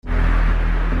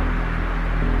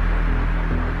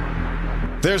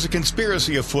There's a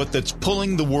conspiracy afoot that's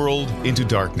pulling the world into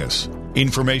darkness.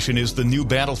 Information is the new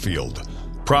battlefield.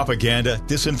 Propaganda,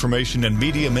 disinformation, and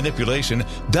media manipulation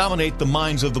dominate the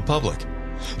minds of the public.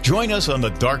 Join us on the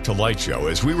Dark to Light show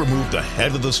as we remove the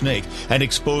head of the snake and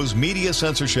expose media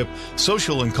censorship,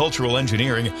 social and cultural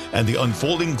engineering, and the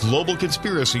unfolding global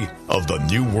conspiracy of the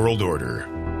New World Order.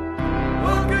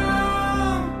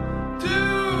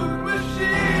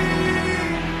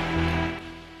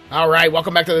 All right,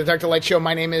 welcome back to the Dark to Light show.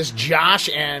 My name is Josh,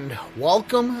 and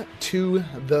welcome to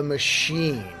The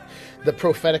Machine. The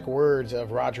prophetic words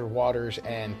of Roger Waters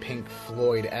and Pink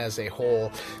Floyd as a whole,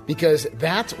 because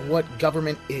that's what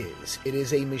government is. It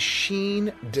is a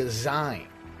machine designed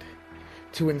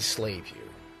to enslave you.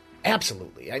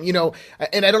 Absolutely. And,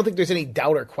 and I don't think there's any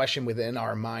doubt or question within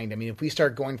our mind. I mean, if we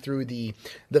start going through the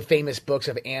famous books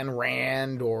of Ayn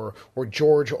Rand or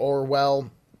George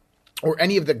Orwell, or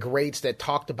any of the greats that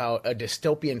talked about a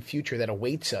dystopian future that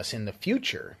awaits us in the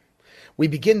future, we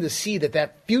begin to see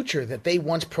that future that they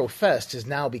once professed has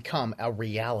now become a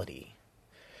reality.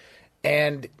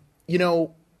 And,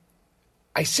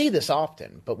 I say this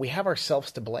often, but we have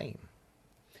ourselves to blame.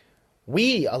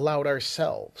 We allowed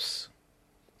ourselves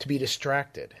to be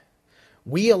distracted.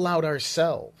 We allowed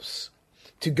ourselves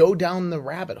to go down the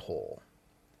rabbit hole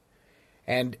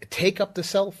and take up the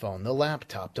cell phone, the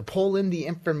laptop, to pull in the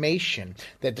information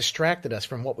that distracted us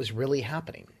from what was really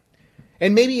happening.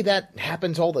 And maybe that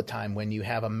happens all the time when you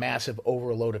have a massive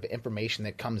overload of information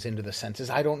that comes into the senses.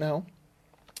 I don't know.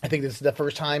 I think this is the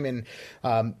first time in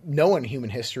known human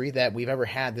history that we've ever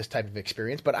had this type of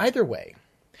experience. But either way,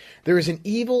 there is an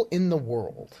evil in the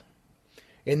world.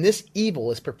 And this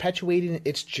evil is perpetuating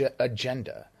its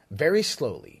agenda very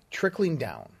slowly, trickling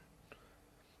down.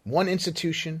 One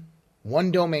institution,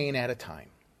 one domain at a time.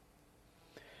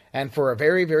 And for a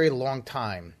very, very long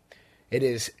time, it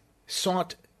is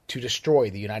sought to destroy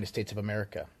the United States of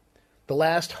America, the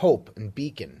last hope and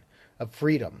beacon of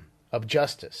freedom, of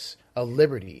justice, of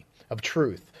liberty, of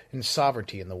truth, and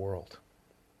sovereignty in the world.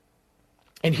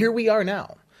 And here we are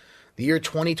now, the year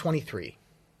 2023,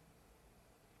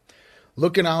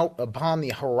 looking out upon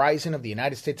the horizon of the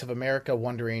United States of America,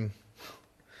 wondering,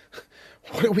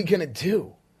 what are we going to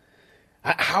do?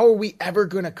 How are we ever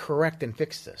going to correct and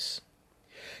fix this?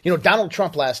 Donald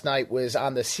Trump last night was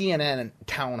on the CNN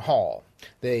town hall.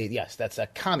 Yes, that's a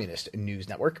communist news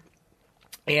network.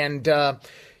 And I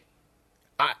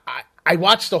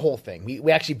watched the whole thing.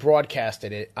 We actually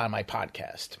broadcasted it on my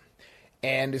podcast.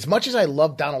 And as much as I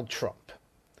love Donald Trump,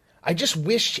 I just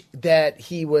wish that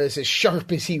he was as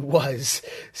sharp as he was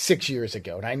 6 years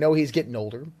ago. And I know he's getting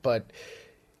older, but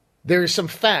there's some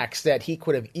facts that he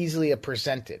could have easily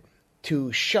presented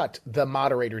to shut the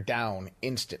moderator down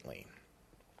instantly.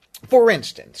 For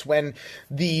instance, when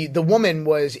the woman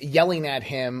was yelling at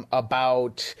him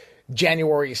about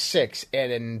January 6th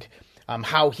and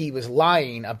how he was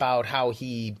lying about how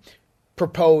he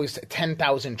proposed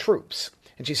 10,000 troops.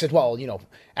 And she said, well,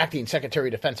 Acting Secretary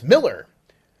of Defense Miller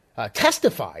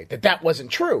testified that wasn't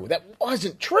true. That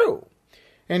wasn't true.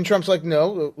 And Trump's like,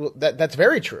 no, that's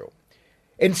very true.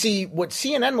 And see, what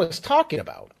CNN was talking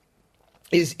about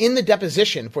is in the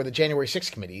deposition for the January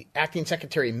 6th committee, Acting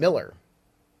Secretary Miller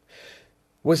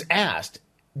was asked,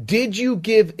 did you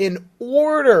give an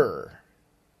order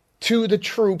to the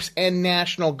troops and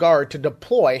National Guard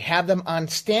to have them on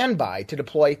standby to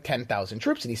deploy 10,000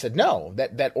 troops? And he said, no,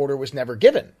 that order was never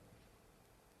given.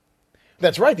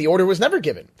 That's right, the order was never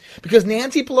given because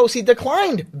Nancy Pelosi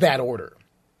declined that order.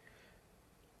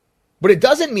 But it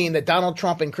doesn't mean that Donald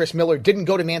Trump and Chris Miller didn't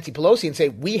go to Nancy Pelosi and say,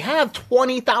 we have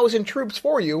 20,000 troops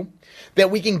for you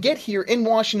that we can get here in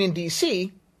Washington,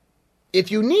 D.C. if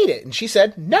you need it. And she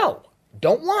said, no,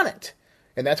 don't want it.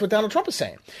 And that's what Donald Trump is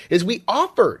saying, is we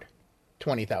offered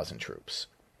 20,000 troops.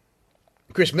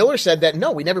 Chris Miller said that,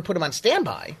 no, we never put them on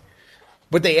standby,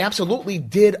 but they absolutely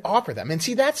did offer them. And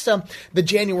see, that's the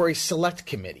January Select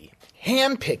Committee,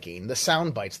 handpicking the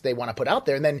sound bites they want to put out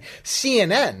there. And then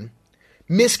CNN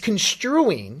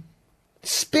misconstruing,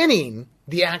 spinning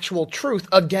the actual truth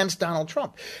against Donald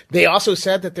Trump. They also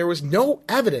said that there was no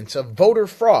evidence of voter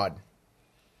fraud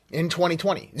in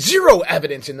 2020. Zero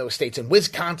evidence in those states, in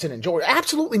Wisconsin and Georgia.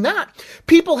 Absolutely not.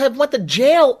 People have went to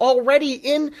jail already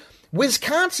in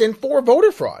Wisconsin for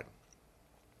voter fraud.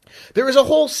 There was a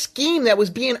whole scheme that was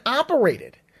being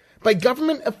operated by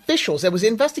government officials that was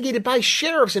investigated by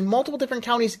sheriffs in multiple different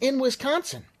counties in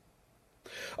Wisconsin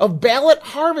of ballot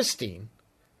harvesting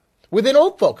within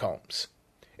old folk homes.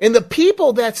 And the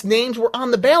people that's names were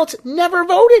on the ballots never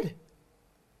voted.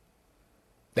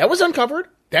 That was uncovered.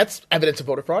 That's evidence of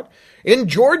voter fraud. In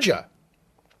Georgia,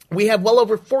 We have well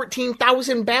over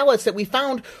 14,000 ballots that we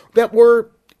found that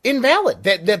were invalid,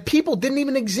 that people didn't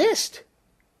even exist.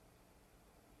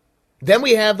 Then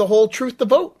we have the whole Truth to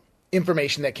Vote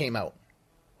information that came out,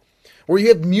 where you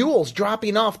have mules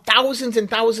dropping off thousands and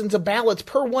thousands of ballots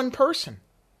per one person.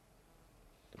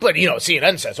 But,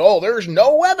 CNN says, oh, there's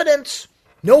no evidence.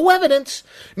 No evidence.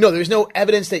 No, there's no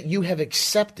evidence that you have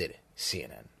accepted,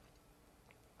 CNN.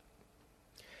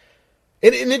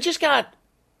 And it just got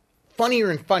funnier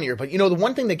and funnier. But, the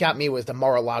one thing that got me was the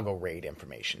Mar-a-Lago raid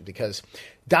information, because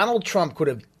Donald Trump could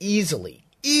have easily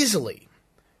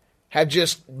have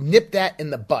just nipped that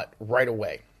in the butt right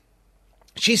away.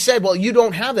 She said, well, you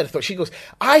don't have that authority. She goes,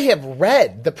 I have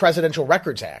read the Presidential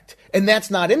Records Act, and that's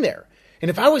not in there. And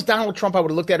if I was Donald Trump, I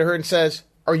would have looked at her and says,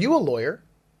 are you a lawyer?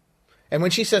 And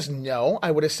when she says no,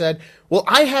 I would have said, well,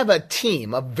 I have a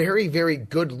team of very, very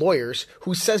good lawyers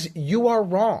who says you are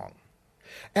wrong.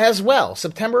 As well,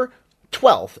 September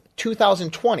 12th,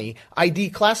 2020, I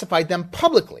declassified them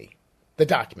publicly, the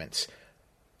documents,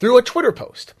 through a Twitter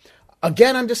post.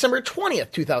 Again on December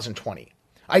 20th, 2020,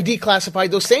 I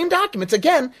declassified those same documents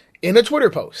again in a Twitter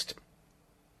post.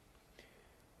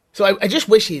 So I just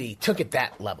wish he took it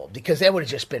that level, because that would have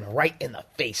just been right in the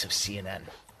face of CNN.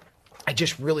 I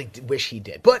just really wish he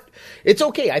did. But it's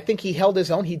okay. I think he held his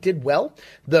own. He did well.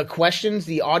 The questions,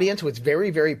 the audience was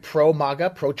very, very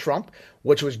pro-MAGA, pro-Trump,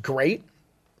 which was great.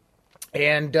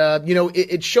 And,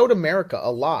 it showed America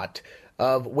a lot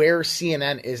of where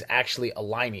CNN is actually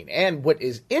aligning. And what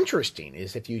is interesting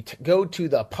is if you go to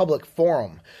the public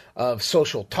forum of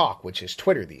social talk, which is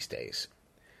Twitter these days,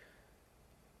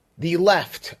 the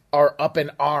left are up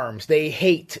in arms. They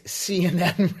hate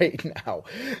CNN right now.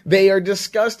 They are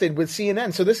disgusted with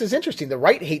CNN. So this is interesting. The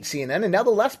right hates CNN, and now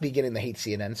the left's beginning to hate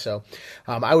CNN. So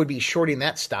I would be shorting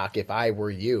that stock if I were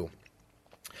you.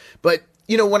 But,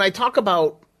 when I talk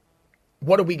about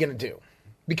what are we going to do?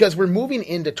 Because we're moving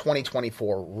into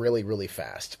 2024 really, really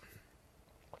fast.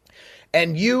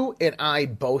 And you and I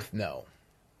both know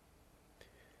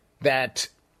that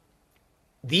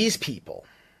these people,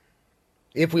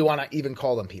 if we want to even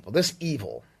call them people, this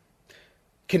evil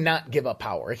cannot give up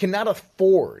power. It cannot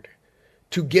afford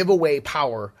to give away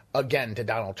power again to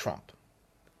Donald Trump.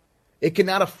 It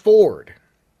cannot afford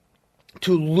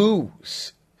to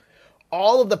lose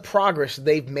all of the progress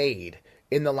they've made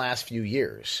in the last few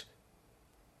years.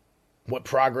 What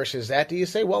progress is that, do you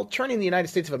say? Well, turning the United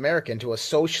States of America into a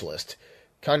socialist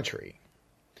country.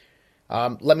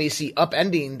 Let me see,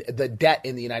 upending the debt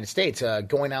in the United States,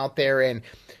 going out there and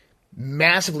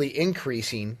massively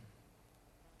increasing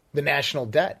the national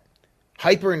debt,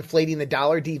 hyperinflating the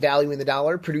dollar, devaluing the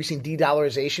dollar, producing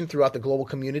de-dollarization throughout the global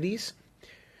communities,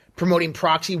 promoting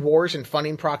proxy wars and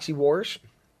funding proxy wars,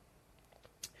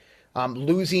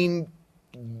 losing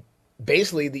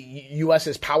basically the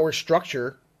U.S.'s power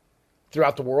structure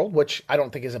throughout the world, which I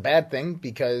don't think is a bad thing,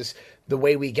 because the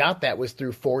way we got that was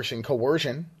through force and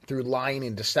coercion, through lying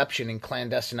and deception and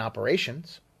clandestine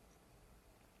operations.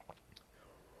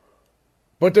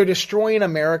 But they're destroying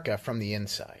America from the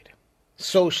inside,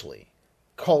 socially,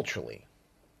 culturally.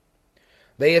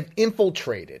 They have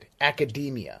infiltrated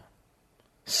academia,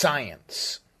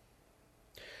 science.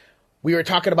 We were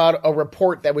talking about a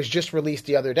report that was just released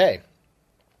the other day.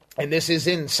 And this is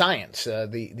in Science,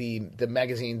 the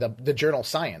magazine, the journal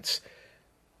Science,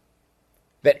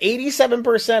 that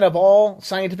 87% of all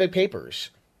scientific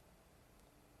papers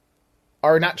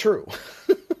are not true.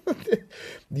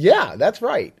 Yeah, that's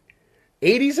right.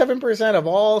 87% of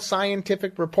all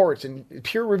scientific reports and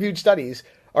peer-reviewed studies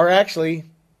are actually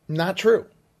not true.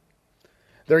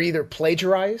 They're either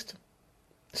plagiarized,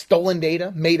 stolen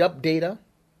data, made-up data.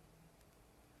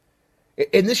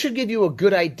 And this should give you a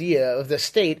good idea of the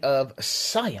state of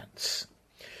science.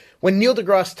 When Neil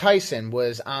deGrasse Tyson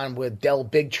was on with Del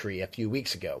Bigtree a few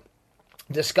weeks ago,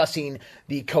 discussing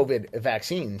the COVID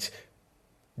vaccines,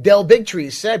 Del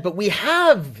Bigtree said, but we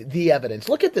have the evidence.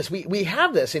 Look at this. We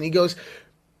have this. And he goes,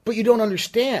 but you don't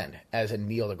understand, as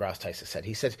Neil deGrasse Tyson said.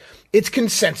 He says, it's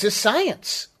consensus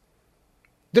science.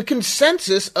 The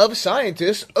consensus of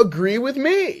scientists agree with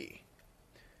me.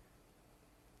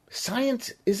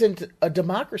 Science isn't a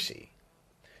democracy.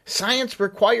 Science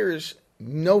requires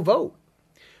no vote.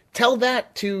 Tell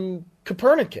that to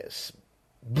Copernicus,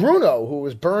 Bruno, who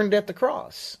was burned at the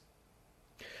cross.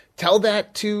 Tell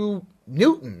that to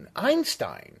Newton,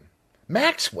 Einstein,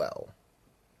 Maxwell.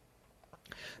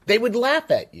 They would laugh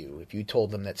at you if you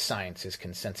told them that science is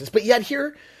consensus. But yet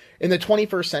here in the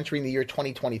 21st century, in the year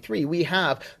 2023, we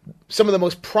have some of the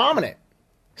most prominent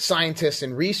scientists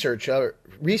and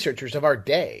researchers of our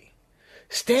day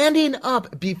standing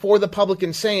up before the public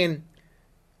and saying,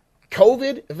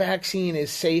 COVID vaccine is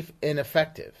safe and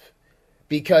effective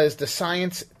because the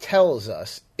science tells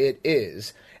us it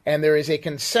is, and there is a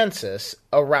consensus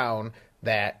around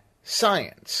that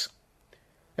science.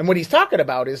 And what he's talking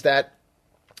about is that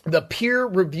the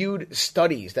peer-reviewed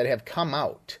studies that have come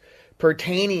out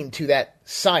pertaining to that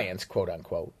science, quote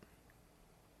unquote,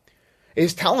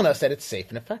 is telling us that it's safe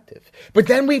and effective. But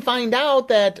then we find out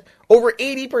that over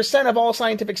 80% of all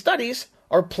scientific studies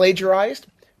are plagiarized,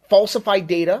 falsified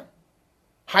data,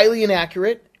 highly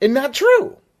inaccurate, and not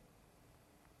true.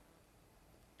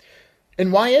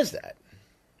 And why is that?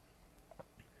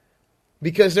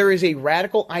 Because there is a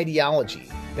radical ideology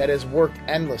that has worked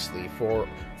endlessly for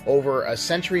over a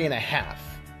century and a half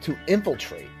to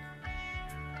infiltrate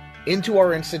into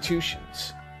our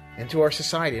institutions, into our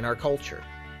society and our culture,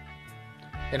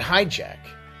 and hijack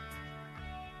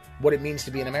what it means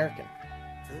to be an American.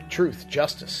 Truth,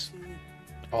 justice,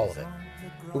 all of it.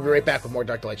 We'll be right back with more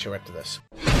Dark to Light Show after this.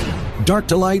 Dark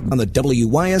to Light on the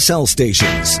WYSL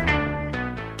stations.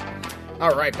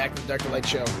 All right, back to the Dark to Light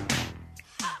Show.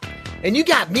 And you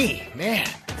got me, man.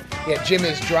 Yeah, Jim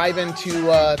is driving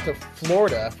to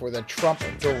Florida for the Trump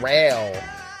Derail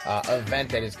event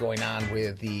that is going on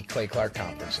with the Clay Clark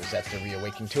conferences. That's the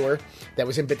Reawakening Tour that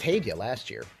was in Batavia last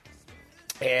year.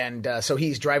 And so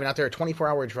he's driving out there, a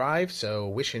 24-hour drive, so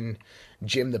wishing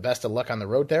Jim the best of luck on the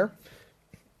road there.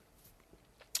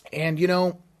 And, you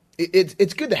know,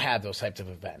 it's good to have those types of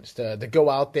events, to go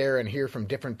out there and hear from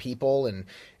different people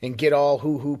and get all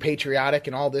hoo-hoo patriotic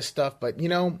and all this stuff. But, you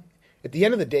know, at the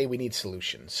end of the day, we need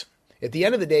solutions. At the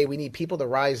end of the day, we need people to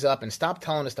rise up and stop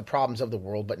telling us the problems of the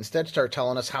world, but instead start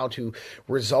telling us how to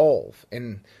resolve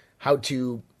and how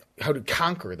to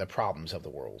conquer the problems of the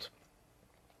world.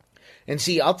 And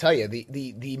see, I'll tell you,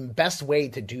 the best way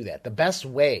to do that, the best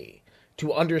way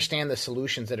to understand the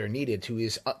solutions that are needed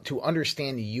is to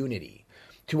understand unity,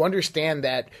 to understand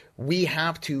that we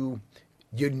have to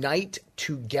unite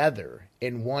together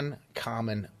in one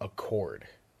common accord,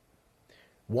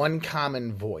 one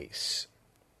common voice.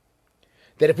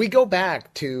 That if we go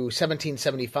back to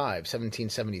 1775,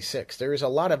 1776, there is a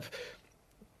lot of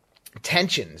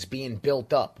tensions being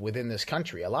built up within this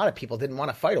country. A lot of people didn't want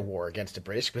to fight a war against the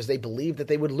British because they believed that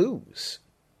they would lose.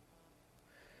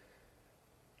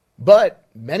 But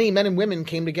many men and women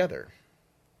came together.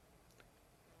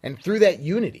 And through that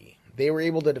unity, they were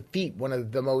able to defeat one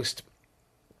of the most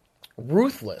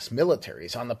ruthless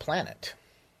militaries on the planet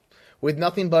with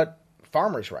nothing but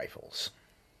farmers' rifles.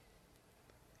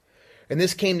 And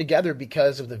this came together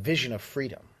because of the vision of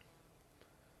freedom,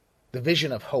 the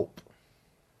vision of hope,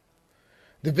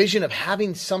 the vision of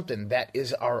having something that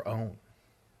is our own.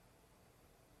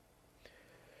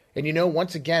 And you know,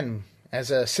 once again,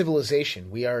 as a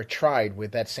civilization, we are tried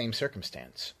with that same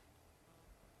circumstance.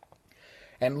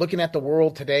 And looking at the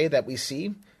world today that we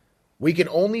see, we can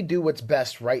only do what's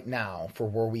best right now for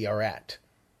where we are at.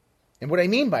 And what I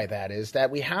mean by that is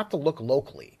that we have to look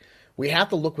locally. We have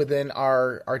to look within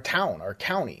our town, our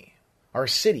county, our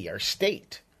city, our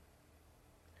state.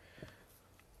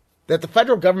 That the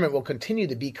federal government will continue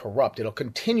to be corrupt. It'll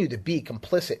continue to be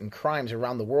complicit in crimes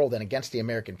around the world and against the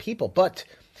American people. But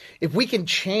if we can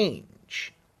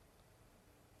change,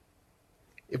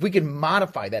 if we can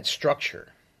modify that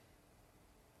structure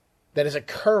that is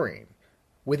occurring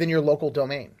within your local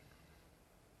domain,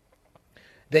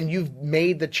 then you've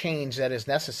made the change that is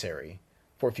necessary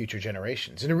for future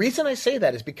generations. And the reason I say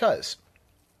that is because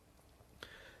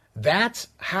that's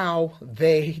how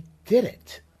they did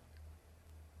it.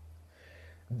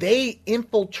 They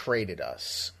infiltrated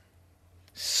us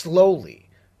slowly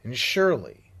and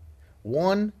surely,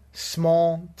 one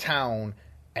small town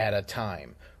at a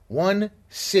time, one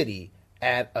city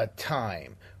at a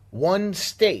time, one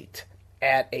state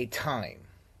at a time.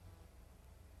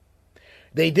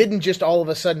 They didn't just all of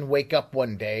a sudden wake up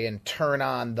one day and turn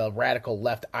on the radical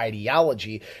left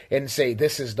ideology and say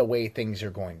this is the way things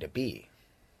are going to be.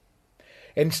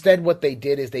 Instead, what they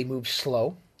did is they moved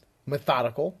slow,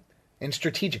 methodical, and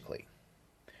strategically.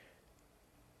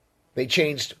 They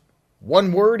changed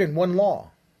one word in one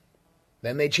law.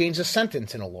 Then they changed a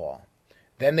sentence in a law.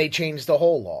 Then they changed the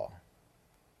whole law.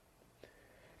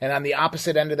 And on the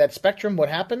opposite end of that spectrum, what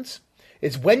happens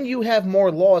is when you have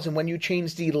more laws and when you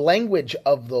change the language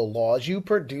of the laws, you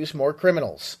produce more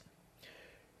criminals.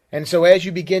 And so as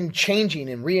you begin changing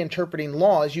and reinterpreting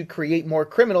laws, you create more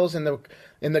criminals, and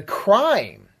the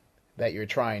crime that you're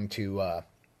trying to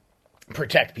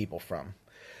protect people from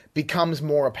becomes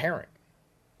more apparent.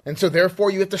 And so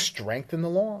therefore you have to strengthen the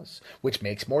laws, which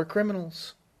makes more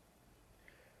criminals.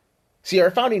 See, our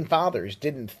founding fathers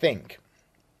didn't think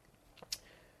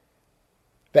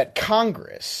that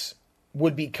Congress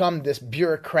would become this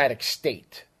bureaucratic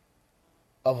state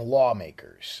of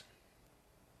lawmakers.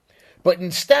 But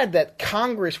instead that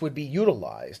Congress would be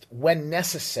utilized when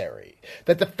necessary,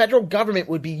 that the federal government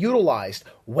would be utilized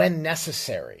when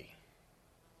necessary.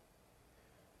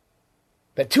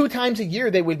 That 2 times a year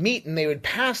they would meet and they would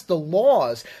pass the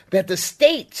laws that the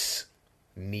states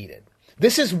needed.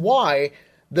 This is why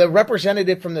the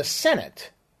representative from the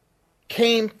Senate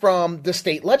came from the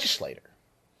state legislature,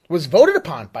 was voted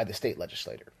upon by the state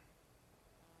legislature.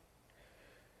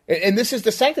 And this is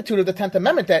the sanctitude of the 10th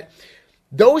Amendment, that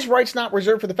those rights not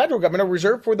reserved for the federal government are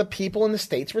reserved for the people in the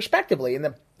states respectively. And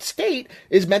the state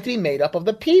is meant to be made up of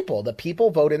the people. The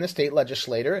people vote in the state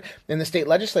legislature, and the state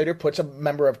legislature puts a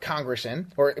member of Congress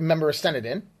in, or a member of Senate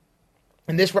in.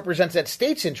 And this represents that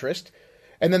state's interest.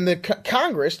 And then the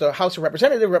Congress, the House of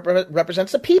Representatives,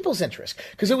 represents the people's interest.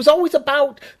 Because it was always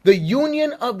about the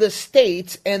union of the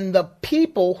states and the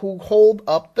people who hold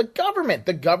up the government.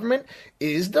 The government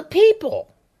is the people.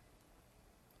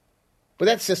 But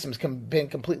that system's been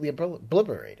completely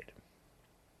obliterated.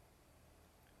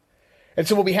 And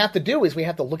so what we have to do is we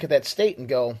have to look at that state and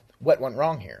go, what went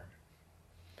wrong here?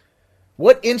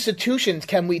 What institutions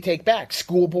can we take back?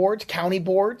 School boards, county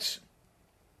boards?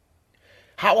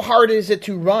 How hard is it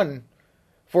to run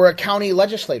for a county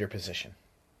legislator position,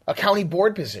 a county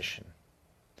board position,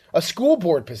 a school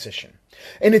board position?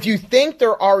 And if you think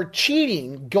there are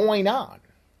cheating going on,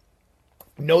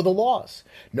 know the laws,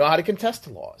 know how to contest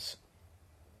the laws.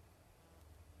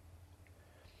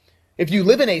 If you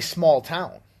live in a small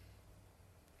town,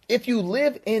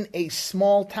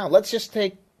 let's just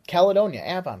take Caledonia,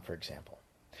 Avon, for example.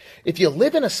 If you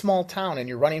live in a small town and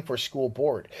you're running for school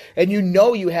board and you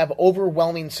know you have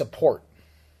overwhelming support,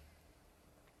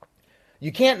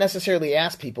 you can't necessarily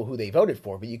ask people who they voted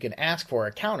for, but you can ask for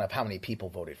a count of how many people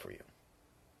voted for you.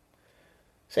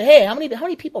 Say, hey, how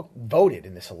many people voted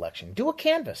in this election? Do a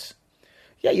canvass.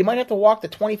 Yeah, you might have to walk to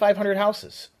 2,500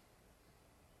 houses.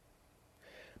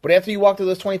 But after you walk through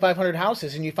those 2,500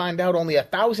 houses and you find out only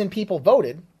 1,000 people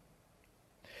voted,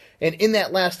 and in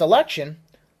that last election,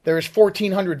 there's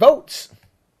 1,400 votes,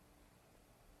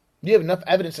 you have enough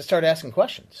evidence to start asking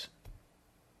questions.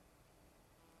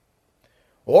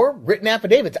 Or written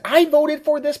affidavits. I voted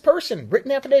for this person.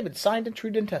 Written affidavits, signed and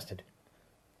treated and tested.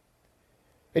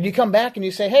 And you come back and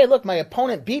you say, hey, look, my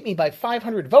opponent beat me by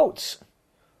 500 votes.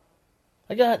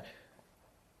 I got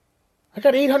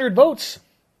 800 votes.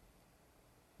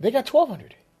 They got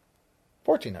 1,200,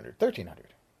 1,400, 1,300.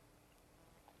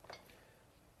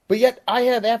 But yet I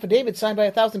have affidavits signed by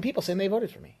 1,000 people saying they voted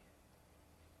for me.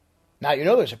 Now you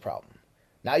know there's a problem.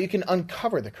 Now you can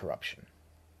uncover the corruption.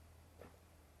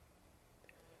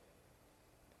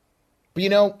 But you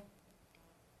know,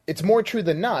 it's more true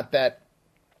than not that,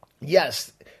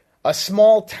 yes, a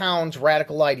small town's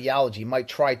radical ideology might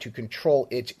try to control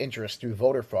its interests through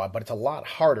voter fraud, but it's a lot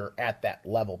harder at that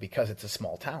level because it's a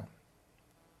small town.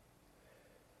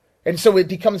 And so it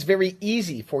becomes very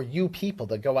easy for you people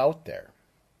to go out there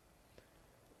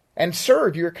and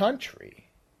serve your country,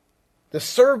 to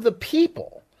serve the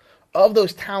people of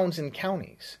those towns and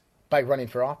counties by running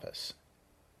for office.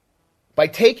 By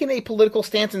taking a political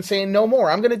stance and saying, no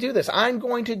more, I'm going to do this. I'm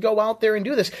going to go out there and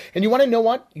do this. And you want to know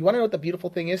what? You want to know what the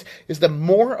beautiful thing is? Is the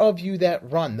more of you that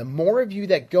run, the more of you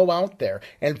that go out there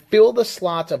and fill the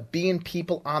slots of being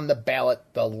people on the ballot,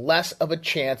 the less of a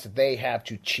chance they have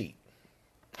to cheat.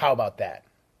 How about that?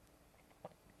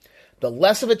 The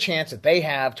less of a chance that they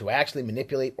have to actually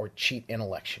manipulate or cheat an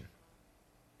election.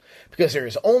 Because there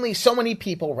is only so many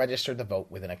people registered to vote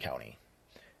within a county.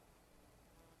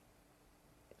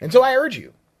 And so I urge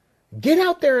you, get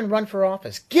out there and run for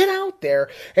office. Get out there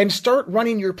and start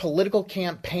running your political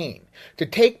campaign to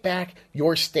take back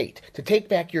your state, to take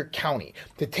back your county,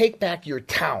 to take back your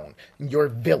town, your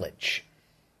village.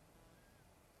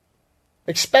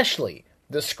 Especially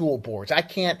the school boards. I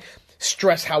can't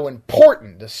stress how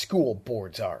important the school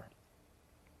boards are.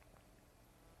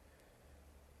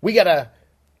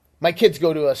 My kids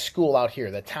go to a school out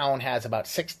here. The town has about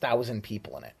 6,000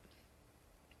 people in it.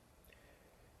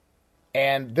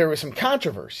 And there was some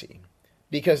controversy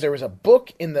because there was a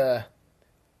book in the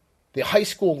high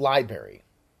school library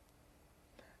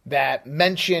that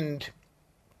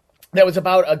was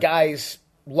about a guy's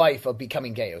life of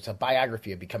becoming gay. It was a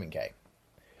biography of becoming gay.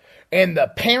 And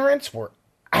the parents were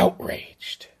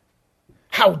outraged.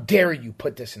 How dare you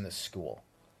put this in the school?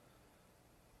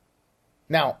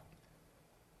 Now,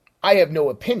 I have no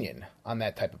opinion on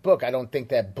that type of book. I don't think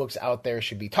that books out there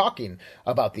should be talking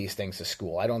about these things to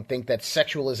school. I don't think that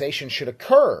sexualization should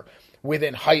occur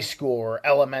within high school or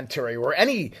elementary or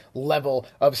any level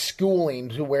of schooling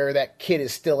to where that kid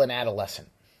is still an adolescent.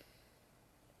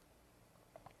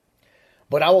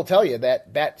 But I will tell you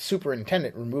that that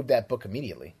superintendent removed that book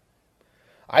immediately.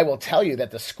 I will tell you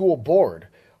that the school board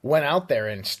went out there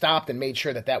and stopped and made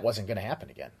sure that that wasn't going to happen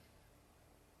again.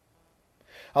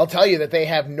 I'll tell you that they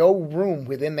have no room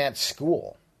within that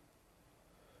school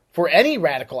for any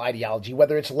radical ideology,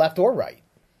 whether it's left or right.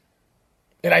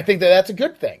 And I think that that's a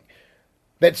good thing.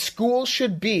 That school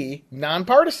should be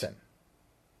nonpartisan.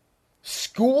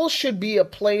 School should be a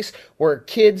place where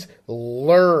kids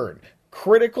learn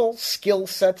critical skill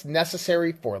sets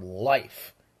necessary for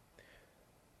life.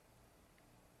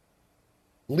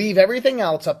 Leave everything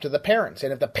else up to the parents.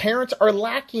 And if the parents are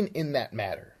lacking in that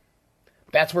matter,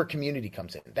 that's where community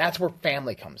comes in. That's where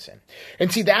family comes in.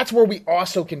 And see, that's where we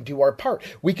also can do our part.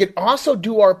 We can also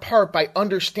do our part by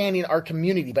understanding our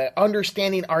community, by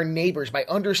understanding our neighbors, by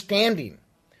understanding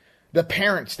the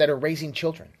parents that are raising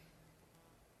children.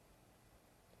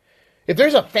 If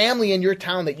there's a family in your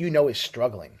town that you know is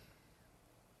struggling,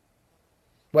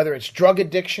 whether it's drug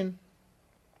addiction,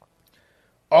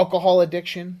 alcohol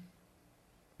addiction,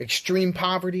 extreme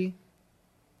poverty,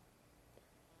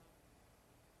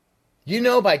 you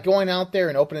know, by going out there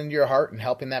and opening your heart and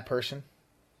helping that person,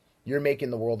 you're making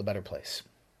the world a better place.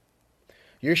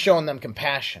 You're showing them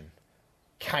compassion,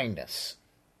 kindness.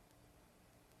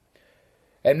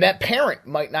 And that parent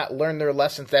might not learn their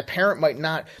lessons. That parent might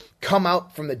not come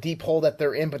out from the deep hole that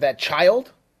they're in, but that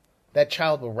child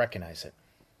will recognize it.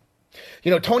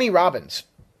 You know, Tony Robbins,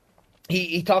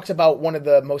 he talks about one of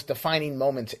the most defining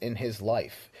moments in his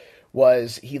life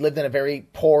was he lived in a very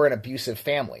poor and abusive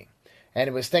family. And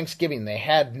it was Thanksgiving. They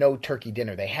had no turkey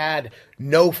dinner. They had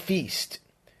no feast.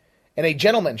 And a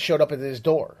gentleman showed up at his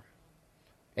door.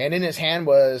 And in his hand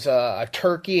was a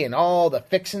turkey and all the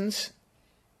fixins.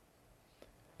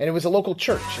 And it was a local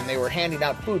church. And they were handing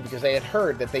out food because they had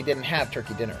heard that they didn't have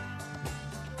turkey dinner.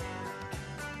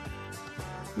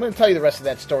 I'm going to tell you the rest of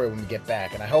that story when we get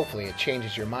back. And hopefully it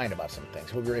changes your mind about some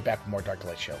things. We'll be right back with more Dark to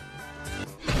Light Show.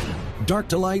 Dark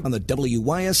to Light on the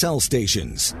WYSL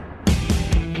stations.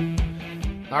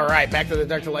 All right, back to the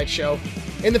Dark to Light Show.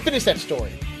 And to finish that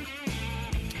story.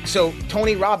 So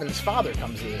Tony Robbins' father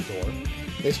comes to the door.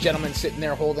 This gentleman sitting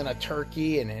there holding a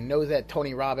turkey and knows that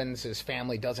Tony Robbins, his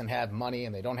family, doesn't have money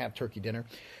and they don't have turkey dinner.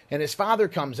 And his father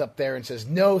comes up there and says,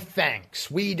 "No thanks,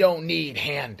 we don't need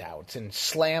handouts," and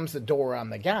slams the door on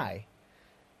the guy.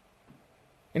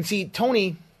 And see,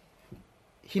 Tony,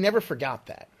 he never forgot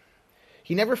that.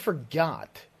 He never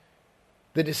forgot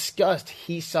the disgust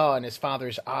he saw in his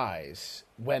father's eyes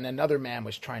when another man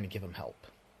was trying to give him help.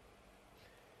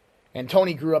 And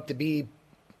Tony grew up to be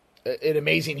an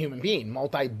amazing human being,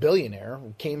 multi-billionaire,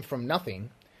 who came from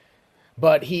nothing.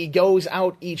 But he goes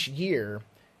out each year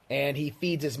and he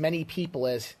feeds as many people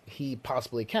as he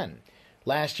possibly can.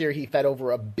 Last year he fed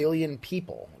over 1 billion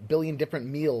people, 1 billion different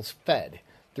meals fed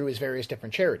through his various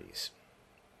different charities.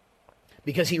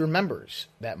 Because he remembers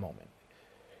that moment.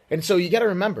 And so you got to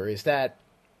remember is that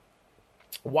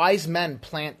wise men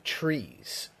plant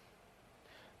trees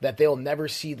that they'll never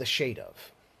see the shade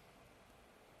of.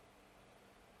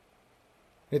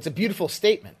 It's a beautiful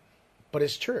statement, but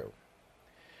it's true.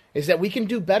 Is that we can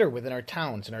do better within our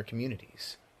towns and our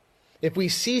communities. If we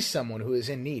see someone who is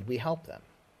in need, we help them.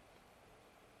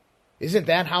 Isn't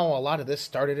that how a lot of this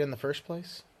started in the first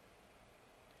place?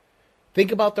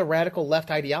 Think about the radical left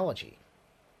ideology.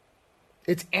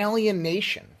 It's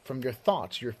alienation from your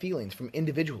thoughts, your feelings, from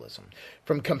individualism,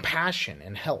 from compassion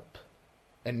and help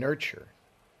and nurture.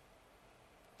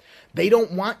 They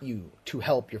don't want you to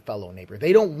help your fellow neighbor.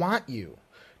 They don't want you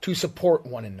to support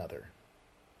one another.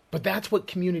 But that's what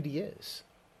community is.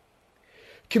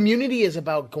 Community is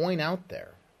about going out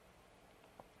there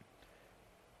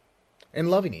and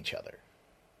loving each other,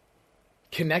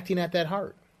 connecting at that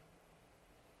heart,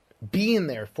 being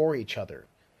there for each other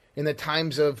in the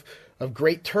times of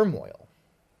great turmoil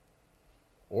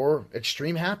or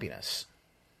extreme happiness.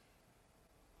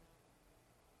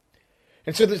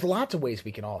 And so there's lots of ways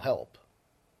we can all help.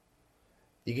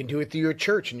 You can do it through your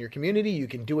church and your community. You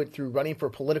can do it through running for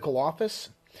political office.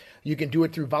 You can do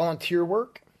it through volunteer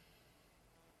work.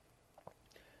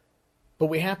 But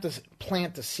we have to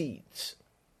plant the seeds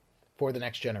for the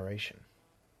next generation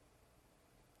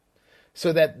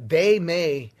so that they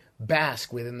may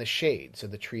bask within the shades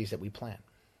of the trees that we plant.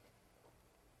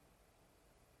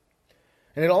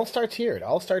 And it all starts here. It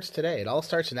all starts today. It all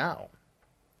starts now.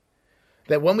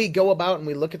 That when we go about and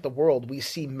we look at the world, we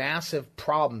see massive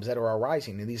problems that are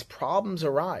arising. And these problems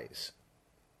arise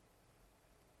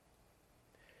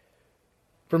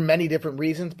for many different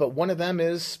reasons, but one of them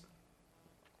is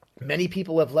many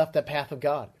people have left the path of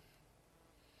God.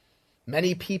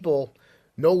 Many people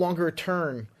no longer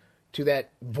turn to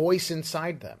that voice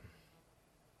inside them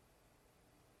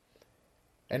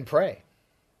and pray.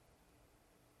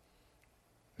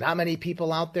 Not many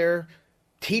people out there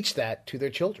teach that to their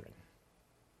children.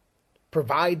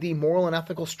 Provide the moral and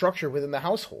ethical structure within the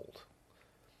household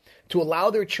to allow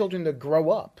their children to grow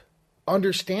up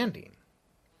understanding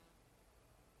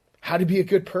how to be a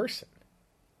good person,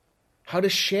 how to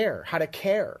share, how to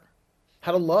care,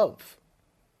 how to love.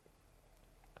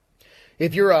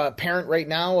 If you're a parent right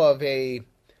now of a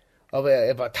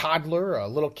toddler, a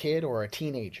little kid, or a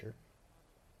teenager,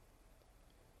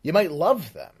 you might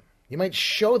love them. You might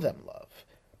show them love.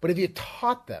 But have you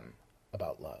taught them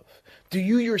about love? Do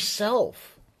you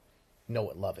yourself know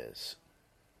what love is?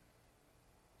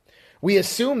 We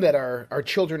assume that our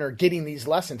children are getting these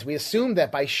lessons. We assume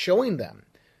that by showing them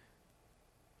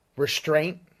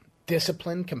restraint,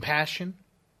 discipline, compassion,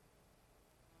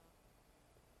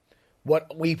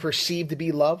 what we perceive to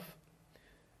be love,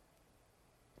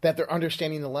 that they're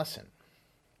understanding the lesson.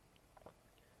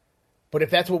 But if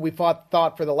that's what we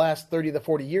thought for the last 30 to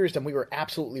 40 years, then we were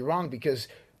absolutely wrong, because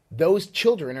those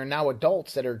children are now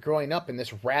adults that are growing up in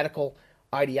this radical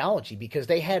ideology because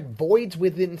they had voids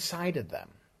within inside of them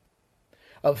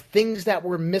of things that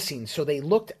were missing. So they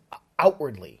looked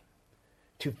outwardly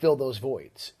to fill those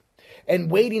voids.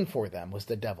 And waiting for them was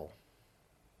the devil.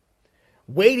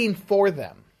 Waiting for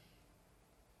them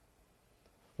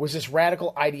was this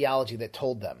radical ideology that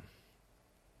told them,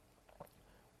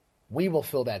 we will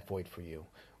fill that void for you.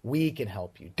 We can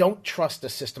help you. Don't trust the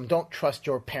system. Don't trust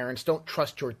your parents. Don't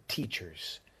trust your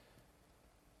teachers.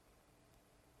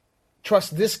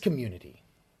 Trust this community.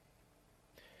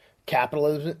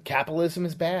 Capitalism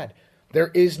is bad.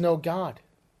 There is no God.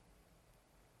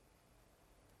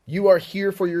 You are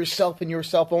here for yourself and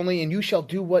yourself only, and you shall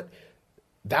do what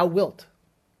thou wilt.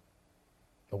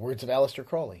 The words of Aleister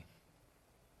Crowley.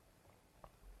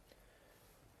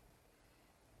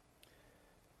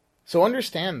 So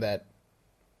understand that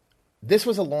this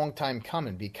was a long time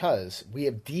coming because we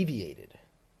have deviated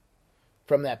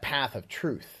from that path of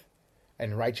truth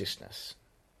and righteousness.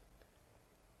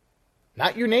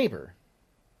 Not your neighbor,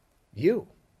 you,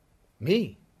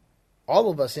 me, all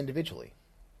of us individually.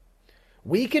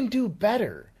 We can do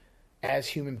better as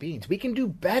human beings. We can do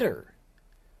better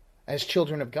as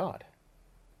children of God.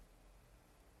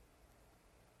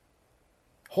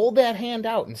 Hold that hand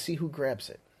out and see who grabs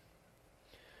it.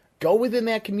 Go within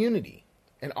that community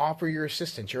and offer your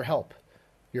assistance, your help,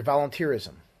 your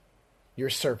volunteerism, your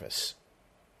service.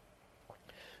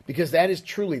 Because that is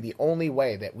truly the only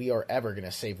way that we are ever going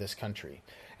to save this country.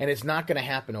 And it's not going to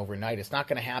happen overnight. It's not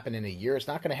going to happen in a year. It's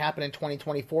not going to happen in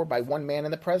 2024 by one man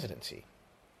in the presidency.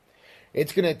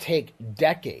 It's going to take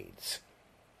decades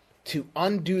to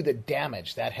undo the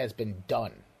damage that has been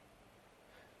done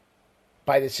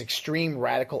by this extreme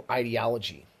radical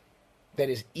ideology that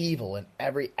is evil in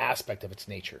every aspect of its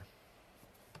nature.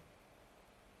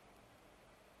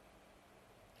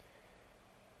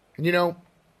 And you know,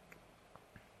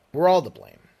 we're all to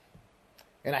blame.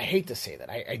 And I hate to say that.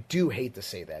 I do hate to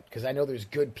say that, because I know there's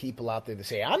good people out there that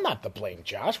say, I'm not to blame,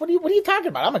 Josh. What are you talking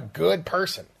about? I'm a good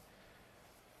person.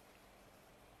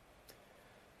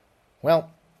 Well,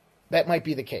 that might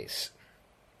be the case.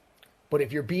 But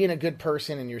if you're being a good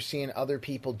person and you're seeing other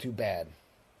people do bad,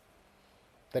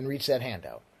 then reach that hand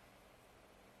out.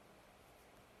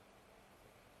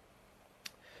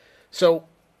 So,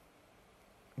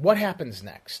 what happens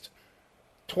next?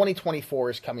 2024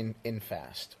 is coming in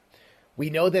fast. We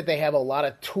know that they have a lot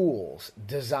of tools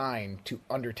designed to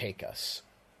undertake us.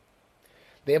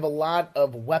 They have a lot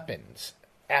of weapons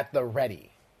at the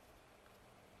ready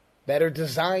that are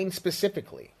designed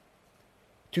specifically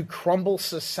to crumble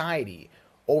society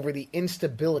over the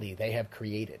instability they have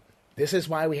created. This is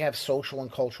why we have social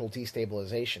and cultural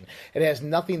destabilization. It has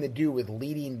nothing to do with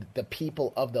leading the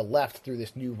people of the left through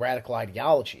this new radical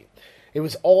ideology. It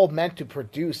was all meant to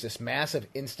produce this massive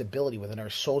instability within our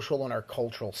social and our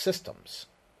cultural systems,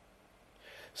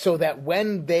 so that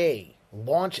when they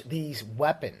launch these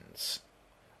weapons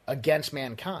against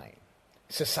mankind,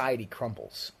 society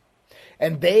crumbles.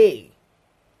 And they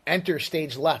enter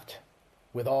stage left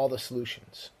with all the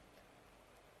solutions.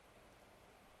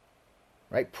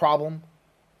 Right? Problem,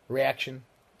 reaction,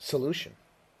 solution.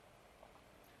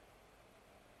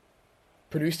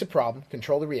 Produce the problem,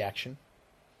 control the reaction,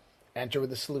 enter with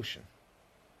the solution.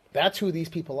 That's who these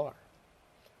people are.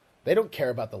 They don't care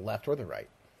about the left or the right.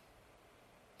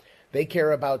 They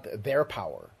care about their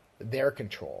power, their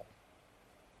control.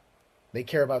 They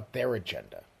care about their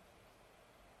agenda.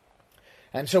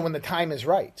 And so when the time is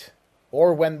right,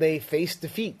 or when they face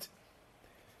defeat,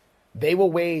 they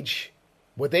will wage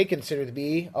what they consider to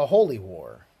be a holy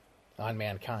war on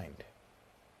mankind.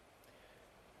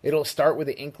 It'll start with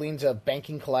the inklings of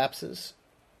banking collapses,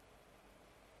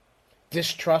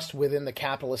 distrust within the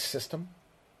capitalist system,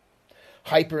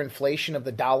 hyperinflation of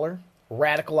the dollar,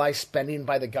 radicalized spending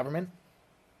by the government.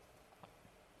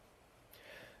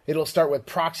 It'll start with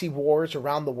proxy wars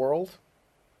around the world,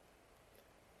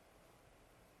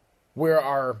 where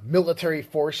our military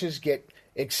forces get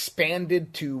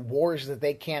expanded to wars that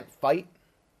they can't fight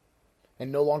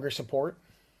and no longer support.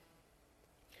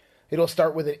 It'll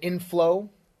start with an inflow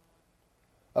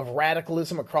of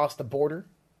radicalism across the border.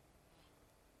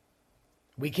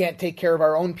 We can't take care of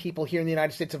our own people here in the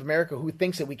United States of America. Who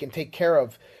thinks that we can take care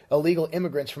of illegal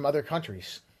immigrants from other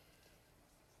countries?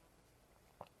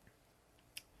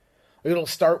 It'll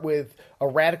start with a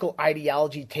radical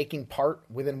ideology taking part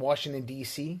within Washington,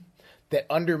 D.C. that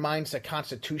undermines the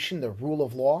Constitution, the rule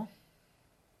of law.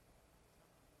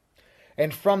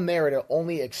 And from there, it'll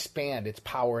only expand its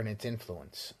power and its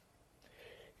influence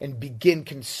and begin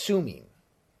consuming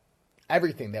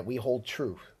everything that we hold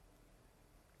true,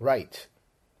 right,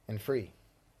 and free.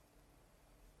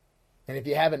 And if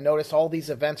you haven't noticed, all these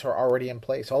events are already in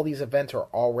place. All these events are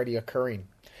already occurring.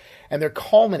 And they're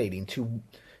culminating to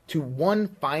one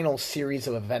final series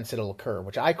of events that'll occur,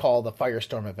 which I call the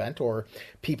Firestorm event, or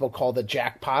people call the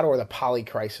jackpot or the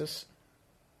polycrisis.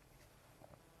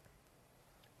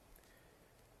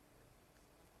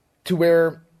 To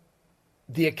where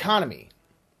the economy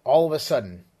all of a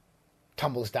sudden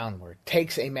tumbles downward,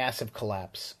 takes a massive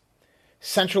collapse.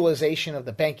 Centralization of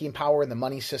the banking power and the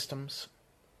money systems.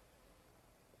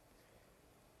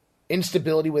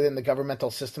 Instability within the governmental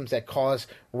systems that cause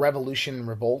revolution and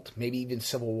revolt, maybe even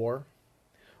civil war.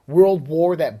 World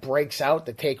war that breaks out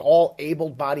to take all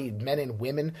able-bodied men and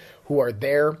women who are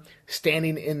there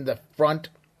standing in the front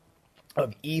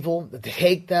of evil, to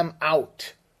take them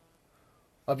out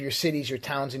of your cities, your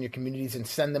towns, and your communities and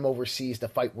send them overseas to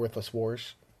fight worthless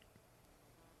wars.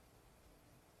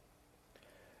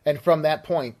 And from that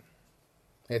point,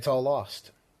 it's all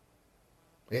lost.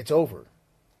 It's over.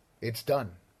 It's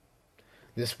done.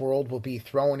 This world will be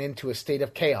thrown into a state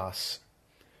of chaos,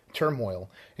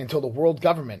 turmoil, until the world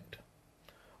government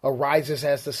arises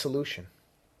as the solution.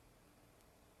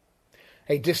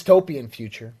 A dystopian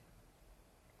future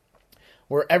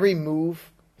where every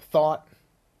move, thought,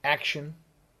 action,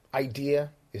 idea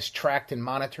is tracked and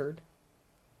monitored,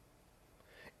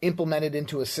 implemented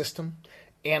into a system,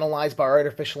 analyzed by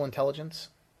artificial intelligence,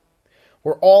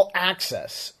 where all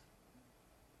access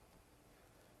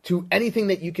to anything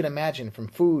that you can imagine, from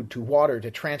food to water to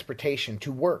transportation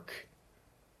to work,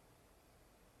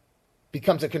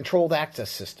 becomes a controlled access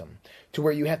system to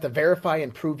where you have to verify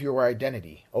and prove your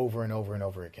identity over and over and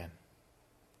over again.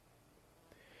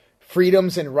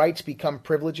 Freedoms and rights become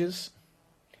privileges,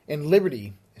 and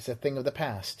liberty is a thing of the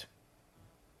past.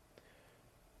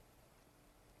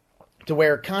 To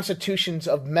where constitutions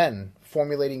of men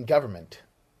formulating government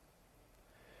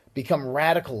become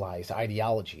radicalized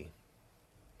ideology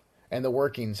and the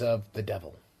workings of the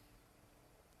devil.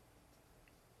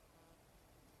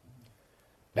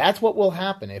 That's what will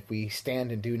happen if we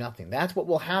stand and do nothing. That's what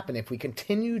will happen if we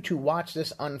continue to watch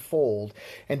this unfold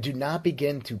and do not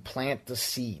begin to plant the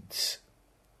seeds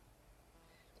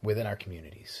within our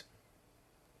communities.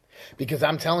 Because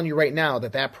I'm telling you right now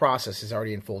that process is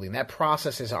already unfolding. That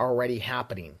process is already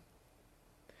happening.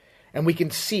 And we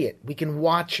can see it. We can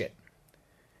watch it.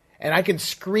 And I can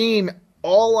scream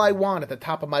all I want at the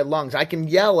top of my lungs. I can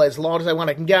yell as loud as I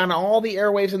want. I can get on all the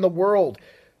airwaves in the world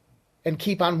and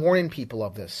keep on warning people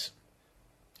of this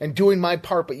and doing my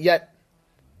part. But yet,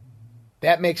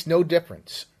 that makes no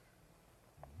difference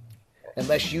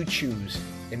unless you choose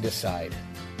and decide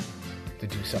to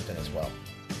do something as well.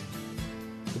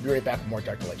 We'll be right back with more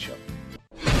Dark to Light Show.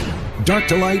 Dark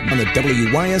to Light on the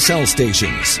WYSL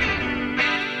stations.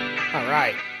 All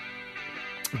right.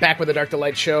 Back with the Dark to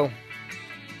Light Show.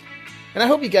 And I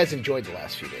hope you guys enjoyed the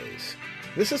last few days.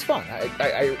 This is fun.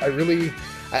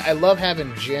 I love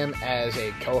having Jim as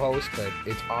a co-host, but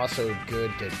it's also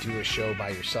good to do a show by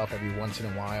yourself every once in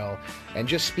a while and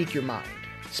just speak your mind.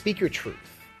 Speak your truth.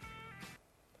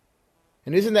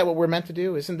 And isn't that what we're meant to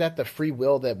do? Isn't that the free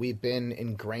will that we've been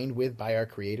ingrained with by our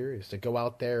Creator, is to go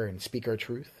out there and speak our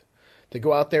truth? To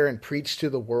go out there and preach to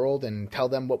the world and tell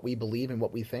them what we believe and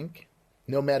what we think,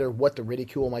 no matter what the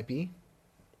ridicule might be?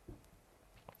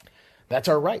 That's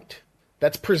our right.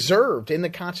 That's preserved in the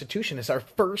Constitution as our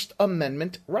First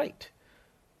Amendment right.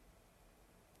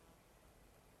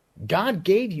 God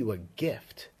gave you a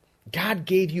gift. God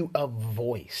gave you a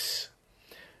voice.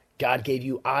 God gave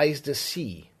you eyes to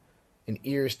see and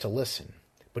ears to listen.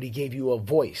 But He gave you a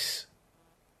voice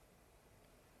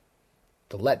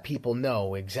to let people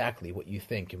know exactly what you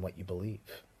think and what you believe.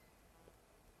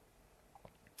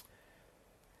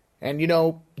 And,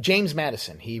 James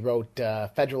Madison, he wrote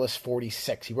Federalist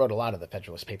 46. He wrote a lot of the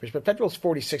Federalist Papers, but Federalist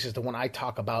 46 is the one I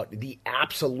talk about the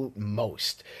absolute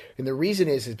most. And the reason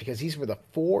is because these were the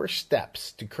 4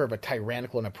 steps to curb a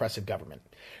tyrannical and oppressive government.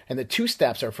 And the 2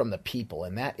 steps are from the people,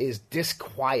 and that is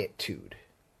disquietude.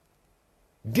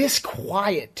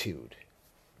 Disquietude.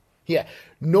 Yeah,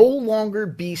 no longer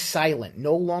be silent,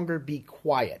 no longer be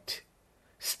quiet.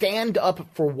 Stand up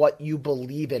for what you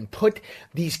believe in. Put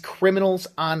these criminals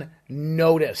on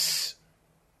notice.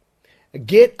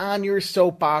 Get on your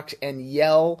soapbox and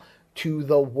yell to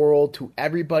the world, to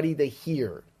everybody to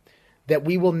hear, that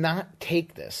we will not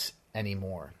take this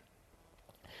anymore.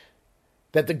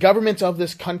 That the governments of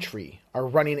this country are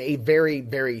running a very,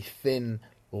 very thin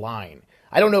line.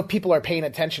 I don't know if people are paying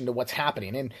attention to what's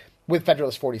happening. And with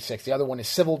Federalist 46, the other one is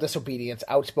civil disobedience,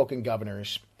 outspoken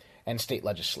governors, and state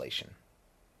legislation.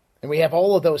 And we have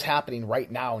all of those happening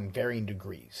right now in varying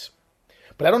degrees.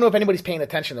 But I don't know if anybody's paying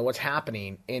attention to what's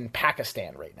happening in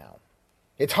Pakistan right now.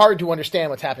 It's hard to understand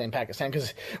what's happening in Pakistan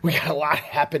because we got a lot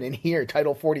happening here.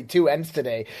 Title 42 ends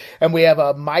today. And we have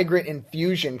a migrant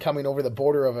infusion coming over the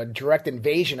border of a direct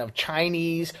invasion of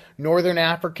Chinese, Northern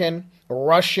African,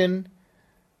 Russian,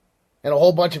 and a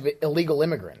whole bunch of illegal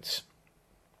immigrants.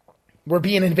 We're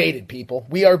being invaded, people.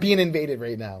 We are being invaded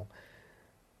right now.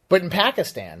 But in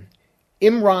Pakistan,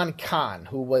 Imran Khan,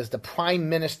 who was the prime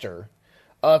minister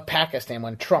of Pakistan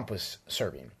when Trump was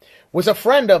serving, was a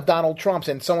friend of Donald Trump's,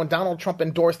 and someone Donald Trump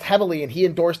endorsed heavily, and he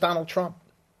endorsed Donald Trump.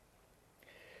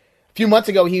 A few months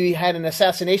ago, he had an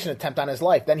assassination attempt on his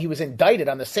life. Then he was indicted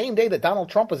on the same day that Donald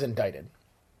Trump was indicted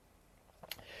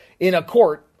in a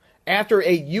court after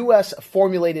a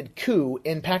U.S.-formulated coup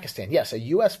in Pakistan. Yes, a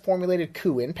U.S.-formulated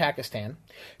coup in Pakistan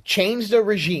changed the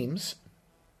regimes,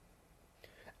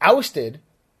 ousted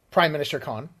Prime Minister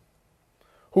Khan,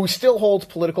 who still holds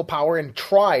political power and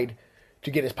tried to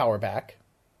get his power back.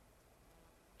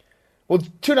 Well,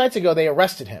 2 nights ago, they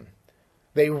arrested him.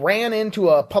 They ran into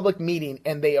a public meeting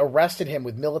and they arrested him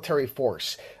with military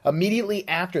force. Immediately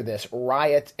after this,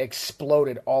 riots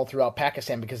exploded all throughout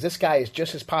Pakistan because this guy is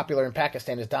just as popular in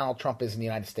Pakistan as Donald Trump is in the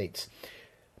United States.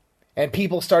 And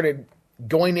people started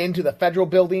going into the federal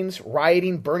buildings,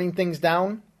 rioting, burning things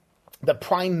down. The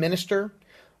prime minister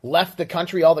left the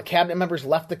country. All the cabinet members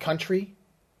left the country.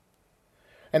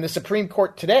 And the Supreme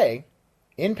Court today,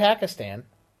 in Pakistan,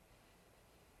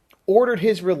 ordered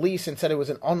his release and said it was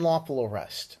an unlawful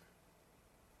arrest.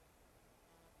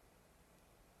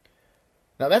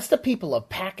 Now that's the people of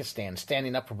Pakistan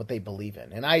standing up for what they believe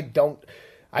in. And I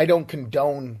don't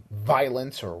condone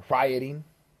violence or rioting.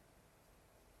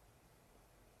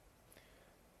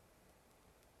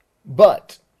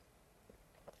 But,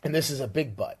 and this is a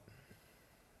big but,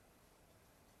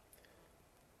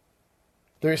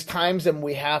 there's times when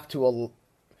we have to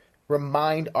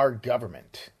remind our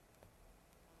government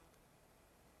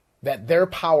that their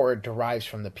power derives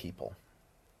from the people.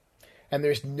 And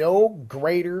there's no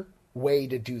greater way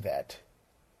to do that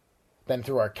than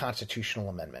through our constitutional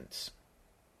amendments,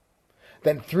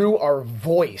 than through our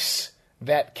voice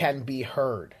that can be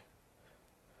heard,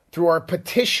 through our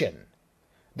petition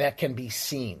that can be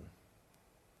seen,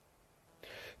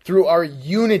 through our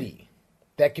unity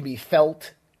that can be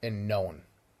felt and known.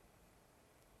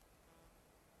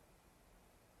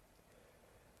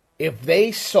 If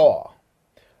they saw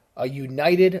a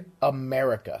united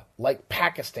America, like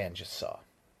Pakistan just saw,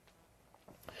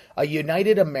 a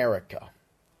united America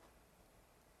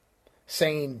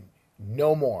saying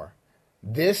no more,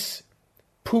 this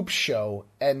poop show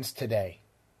ends today,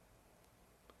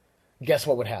 guess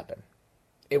what would happen?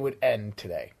 It would end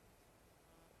today.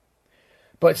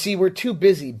 But see, we're too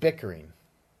busy bickering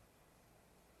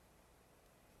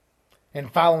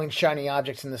and following shiny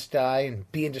objects in the sky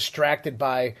and being distracted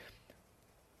by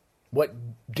what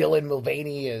Dylan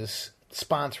Mulvaney is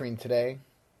sponsoring today,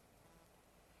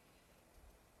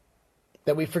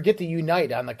 that we forget to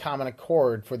unite on the common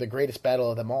accord for the greatest battle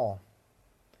of them all.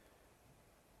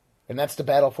 And that's the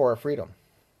battle for our freedom.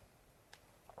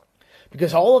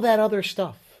 Because all of that other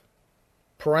stuff,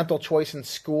 parental choice in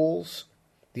schools,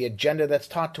 the agenda that's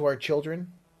taught to our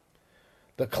children,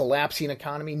 the collapsing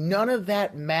economy, none of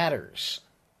that matters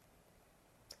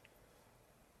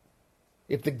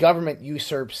if the government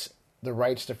usurps the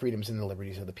rights, the freedoms, and the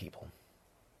liberties of the people.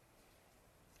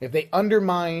 If they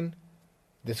undermine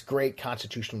this great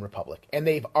constitutional republic, and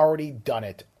they've already done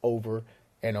it over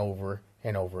and over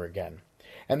and over again.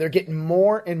 And they're getting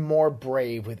more and more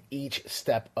brave with each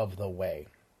step of the way.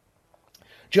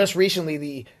 Just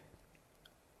recently,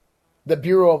 the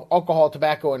Bureau of Alcohol,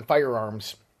 Tobacco, and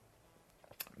Firearms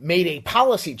made a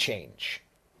policy change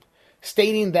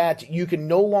stating that you can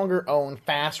no longer own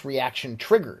fast reaction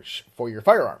triggers for your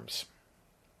firearms.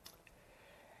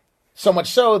 So much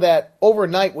so that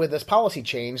overnight with this policy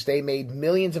change, they made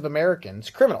millions of Americans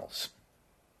criminals.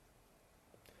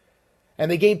 And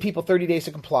they gave people 30 days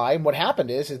to comply. And what happened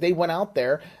is they went out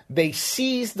there, they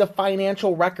seized the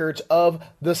financial records of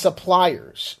the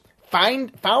suppliers,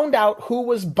 found out who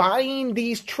was buying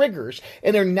these triggers,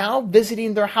 and they're now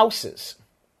visiting their houses.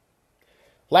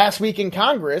 Last week in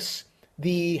Congress,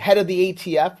 the head of the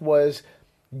ATF was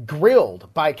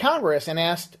grilled by Congress and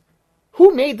asked,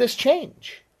 who made this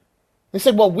change? They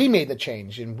said, well, we made the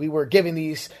change, and we were given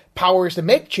these powers to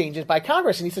make changes by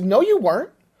Congress. And he said, no, you weren't.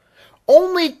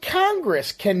 Only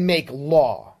Congress can make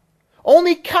law.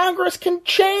 Only Congress can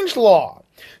change law.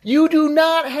 You do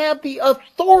not have the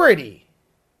authority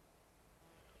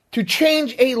to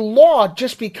change a law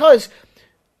just because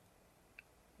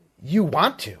you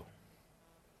want to.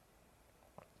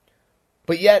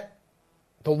 But yet,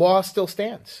 the law still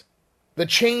stands. The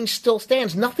change still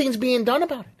stands. Nothing's being done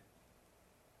about it.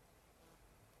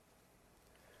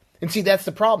 And see, that's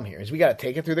the problem here, is we got to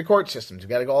take it through the court systems. We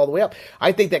got to go all the way up.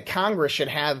 I think that Congress should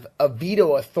have a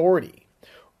veto authority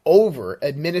over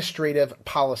administrative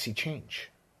policy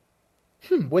change.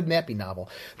 Wouldn't that be novel?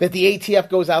 That the ATF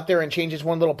goes out there and changes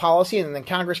one little policy, and then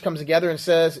Congress comes together and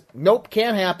says, nope,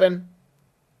 can't happen.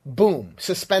 Boom.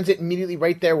 Suspends it immediately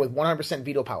right there with 100%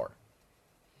 veto power.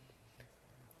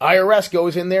 IRS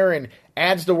goes in there and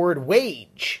adds the word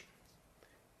wage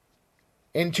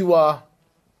into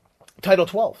Title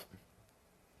 12.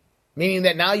 Meaning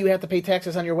that now you have to pay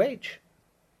taxes on your wage,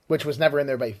 which was never in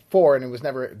there before, and it was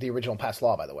never the original passed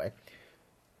law, by the way.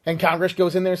 And Congress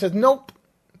goes in there and says, nope,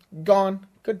 gone,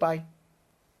 goodbye.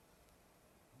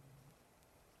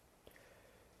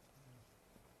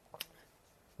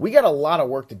 We got a lot of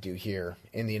work to do here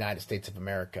in the United States of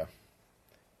America.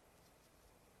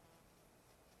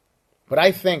 But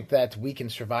I think that we can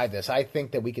survive this. I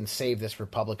think that we can save this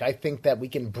republic. I think that we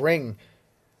can bring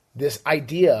this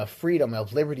idea of freedom,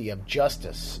 of liberty, of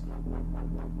justice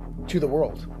to the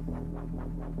world.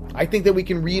 I think that we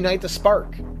can reunite the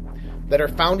spark that our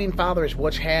founding fathers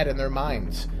once had in their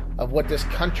minds of what this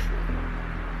country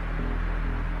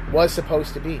was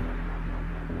supposed to be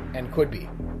and could be.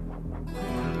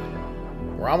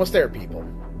 We're almost there, people.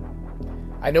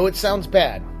 I know it sounds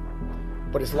bad,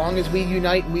 but as long as we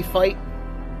unite and we fight,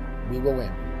 we will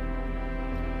win.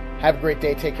 Have a great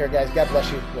day. Take care, guys. God bless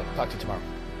you. We'll talk to you tomorrow.